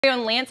Our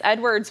own Lance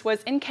Edwards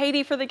was in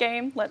Katy for the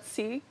game. Let's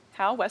see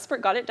how West Brook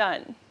got it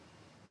done.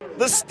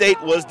 The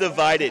state was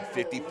divided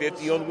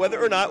 50-50 on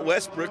whether or not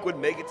West Brook would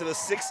make it to the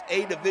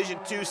 6A Division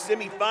II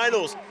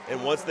semifinals.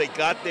 And once they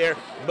got there,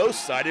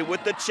 most sided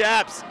with the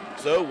Chaps.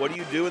 So what do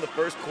you do in the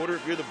first quarter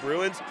if you're the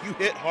Bruins? You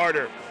hit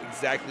harder.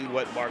 Exactly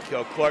what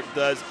Markel Clark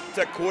does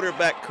to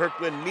quarterback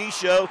Kirkland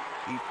Michaud.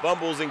 He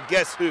fumbles, and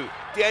guess who?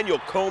 Daniel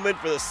Coleman,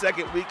 for the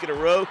second week in a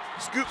row,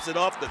 scoops it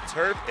off the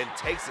turf and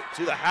takes it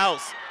to the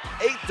house.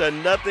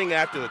 8-0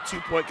 after the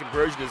two-point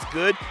conversion is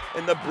good,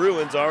 and the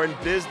Bruins are in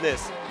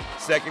business.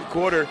 Second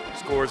quarter,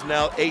 score is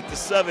now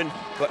 8-7,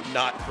 but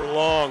not for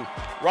long.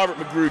 Robert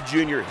McGrew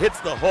Jr.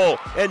 hits the hole,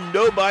 and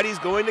nobody's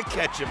going to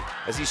catch him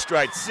as he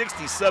strides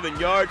 67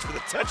 yards for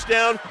the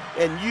touchdown,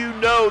 and you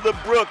know the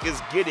Brook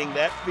is getting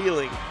that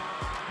feeling.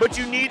 But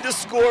you need to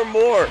score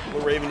more.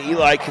 Raven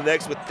Eli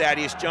connects with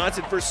Thaddeus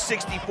Johnson for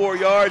 64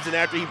 yards, and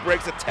after he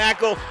breaks a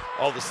tackle,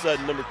 all of a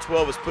sudden number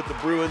 12 has put the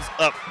Bruins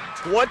up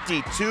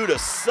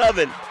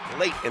 22-7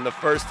 late in the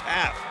first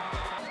half.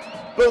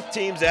 Both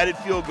teams added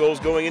field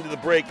goals going into the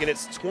break, and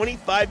it's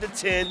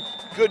 25-10.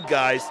 Good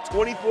guys,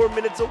 24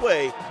 minutes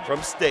away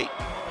from state.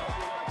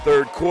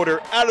 Third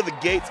quarter, out of the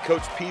gates,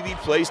 Coach Peavy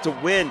plays to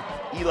win.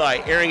 Eli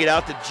airing it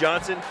out to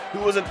Johnson, who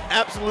was an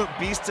absolute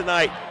beast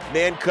tonight.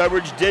 Man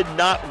coverage did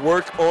not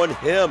work on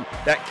him.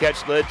 That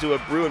catch led to a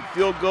Bruin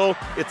field goal.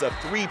 It's a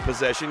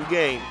 3-possession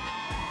game.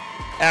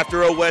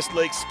 After a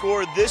Westlake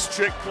score, this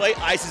trick play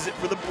ices it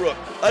for the Brook.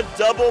 A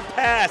double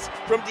pass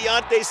from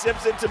Deontay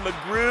Simpson to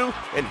McGrew,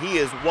 and he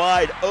is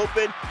wide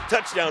open.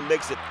 Touchdown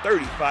makes it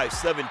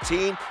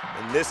 35-17,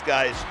 and this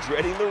guy is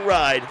dreading the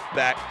ride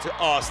back to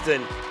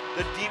Austin.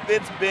 The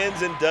defense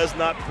bends and does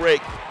not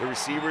break. The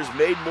receivers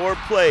made more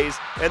plays,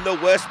 and the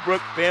West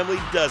Brook family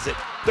does it.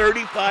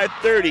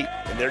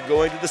 35-30, and they're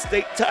going to the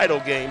state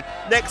title game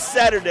next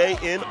Saturday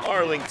in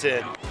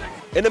Arlington.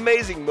 An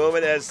amazing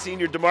moment as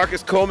senior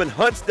DeMarcus Coleman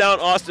hunts down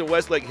Austin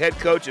Westlake head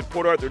coach and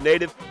Port Arthur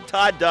native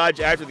Todd Dodge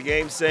after the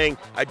game, saying,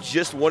 "I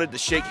just wanted to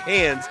shake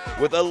hands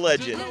with a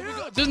legend."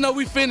 Just know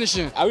we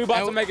finishing. We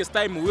about to make a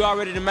statement. We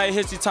already made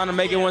history, time to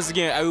make it once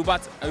again. We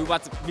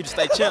about to be the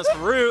state champs for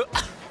real.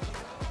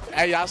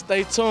 Hey, y'all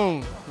stay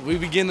tuned. We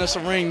be getting us a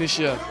ring this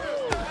year.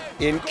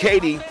 In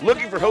Katy,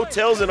 looking for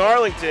hotels in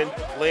Arlington,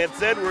 Lance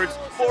Edwards,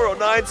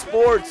 409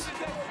 Sports.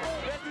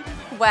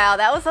 Wow,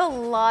 that was a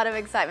lot of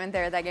excitement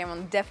there at that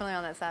game, definitely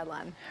on that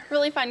sideline.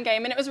 Really fun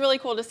game, and it was really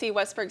cool to see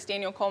West Brook's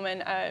Daniel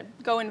Coleman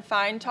go and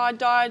find Todd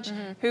Dodge,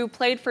 who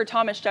played for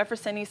Thomas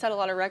Jefferson. He set a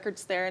lot of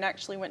records there and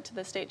actually went to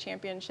the state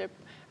championship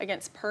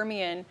against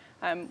Permian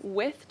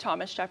with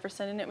Thomas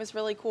Jefferson, and it was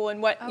really cool.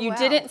 And what you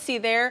didn't see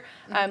there,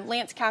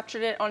 Lance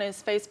captured it on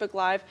his Facebook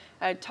Live.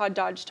 Todd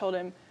Dodge told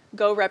him,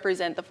 "Go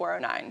represent the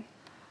 409."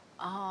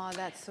 Oh,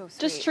 that's so sweet.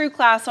 Just true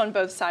class on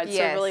both sides,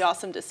 so really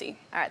awesome to see.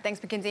 All right,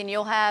 thanks, Mackenzie, and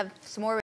you'll have some more